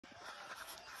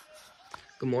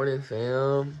Good morning,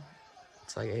 fam.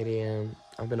 It's like 8 a.m.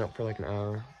 I've been up for like an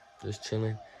hour, just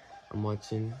chilling. I'm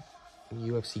watching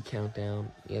UFC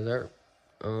Countdown. Yeah, sir.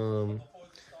 I'm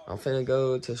finna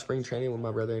go to spring training with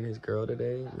my brother and his girl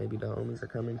today. Maybe the homies are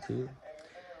coming too.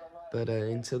 But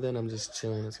until then, I'm just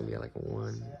chilling. It's gonna be at like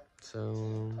 1.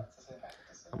 So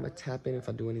I'm gonna tap in if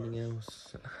I do anything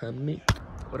else. Me.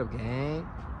 What up, gang?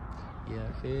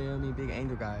 Yeah, feel me? Big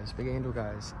Angel guys. Big Angel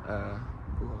guys.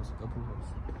 Pujols. Go Pujols.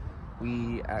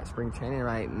 We at spring training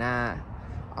right now.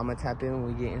 I'm gonna tap in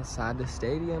when we get inside the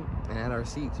stadium and at our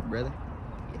seats, brother.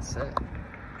 Yes, sir.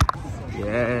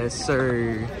 Yes,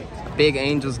 sir. Big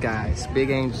Angels, guys. Big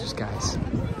Angels, guys.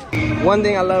 One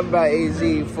thing I love about AZ,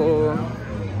 fool,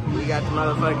 we got the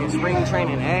motherfucking spring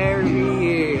training every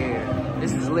year.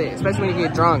 This is lit, especially when you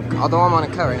get drunk. Although I'm on a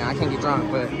cut right now, I can't get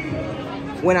drunk, but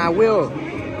when I will,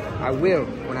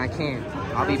 when I can.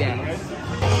 I'll be back.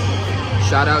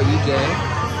 Shout out EJ.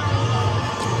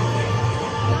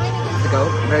 Go.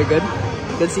 Very good.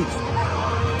 Good seats.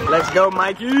 Let's go,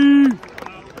 Mikey. You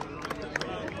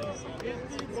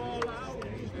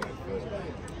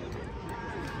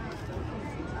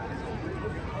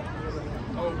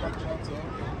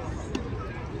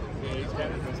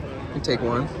take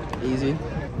one. Easy.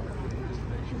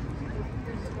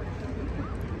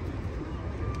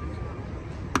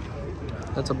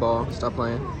 That's a ball. Stop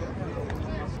playing.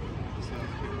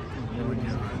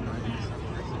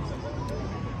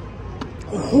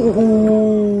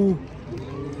 Oh.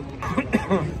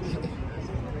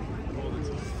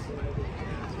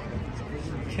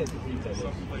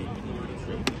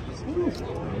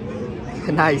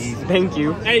 Nice, thank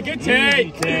you. Hey, good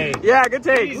take. Yeah, good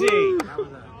take. Easy. That was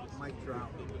a Mike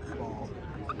Trout ball.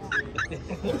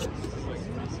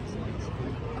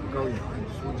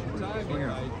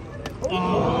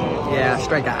 Yeah,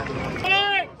 strike out.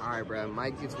 All right, bro.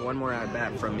 Mike gets one more at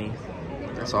bat from me.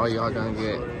 That's all y'all gonna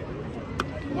get.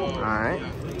 All right.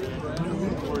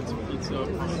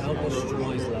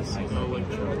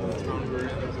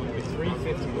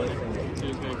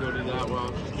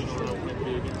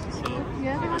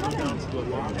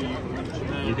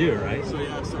 You do, right? So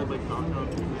yeah, I started like knocking out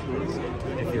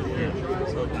If you're here. So I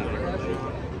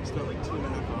spent like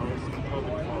 2.5 hours to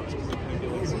public calls because I couldn't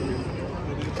get like some.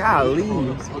 Golly.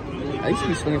 I used to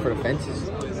be swinging for the fences.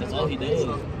 That's all he did.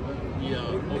 He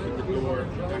opened the door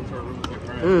back to our room. Like,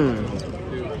 all right,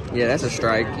 Yeah, that's a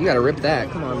strike. You gotta rip that.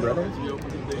 Come on, brother. He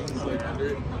opened the things like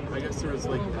under. I guess there was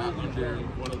like that under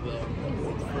one of the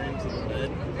frames of the bed,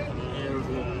 and there was a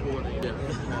little hole in it.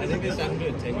 I think this happened to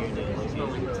a 10-year deal. I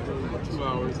spent like 2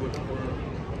 hours looking for him.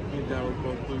 Me and Dad were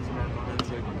both losing our minds.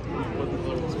 Like, what the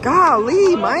hell was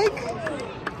Golly, Mike.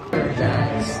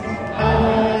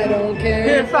 I don't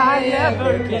care if I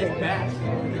ever get back.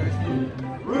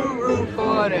 Root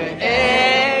for the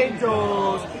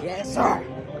Angels. Yes, sir.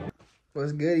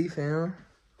 What's goody, fam?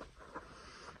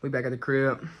 We back at the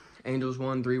crib. Angels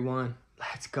won 3-1.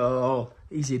 Let's go.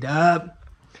 Easy dub.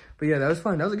 But yeah, that was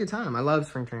fun. That was a good time. I love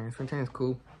spring training. Spring training is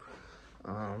cool.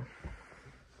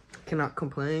 Cannot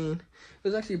complain. It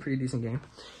was actually a pretty decent game.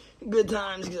 Good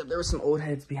times, except there were some old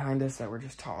heads behind us that were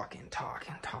just talking.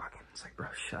 It's like, bro,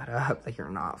 shut up. Like, you're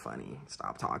not funny.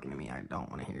 Stop talking to me. I don't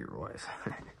want to hear your voice.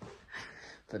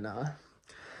 But nah.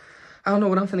 I don't know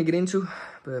what I'm finna get into,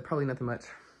 but probably nothing much.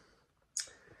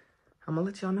 I'm gonna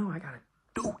let y'all know I got a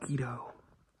dookie, though.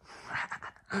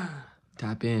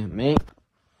 Tap in, man.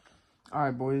 All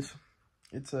right, boys.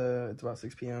 It's about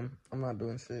 6 p.m. I'm not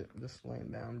doing shit. I'm just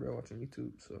laying down, bro, watching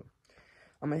YouTube. So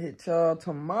I'm gonna hit y'all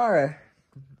tomorrow.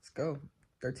 Let's go.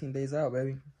 13 days out,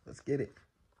 baby. Let's get it.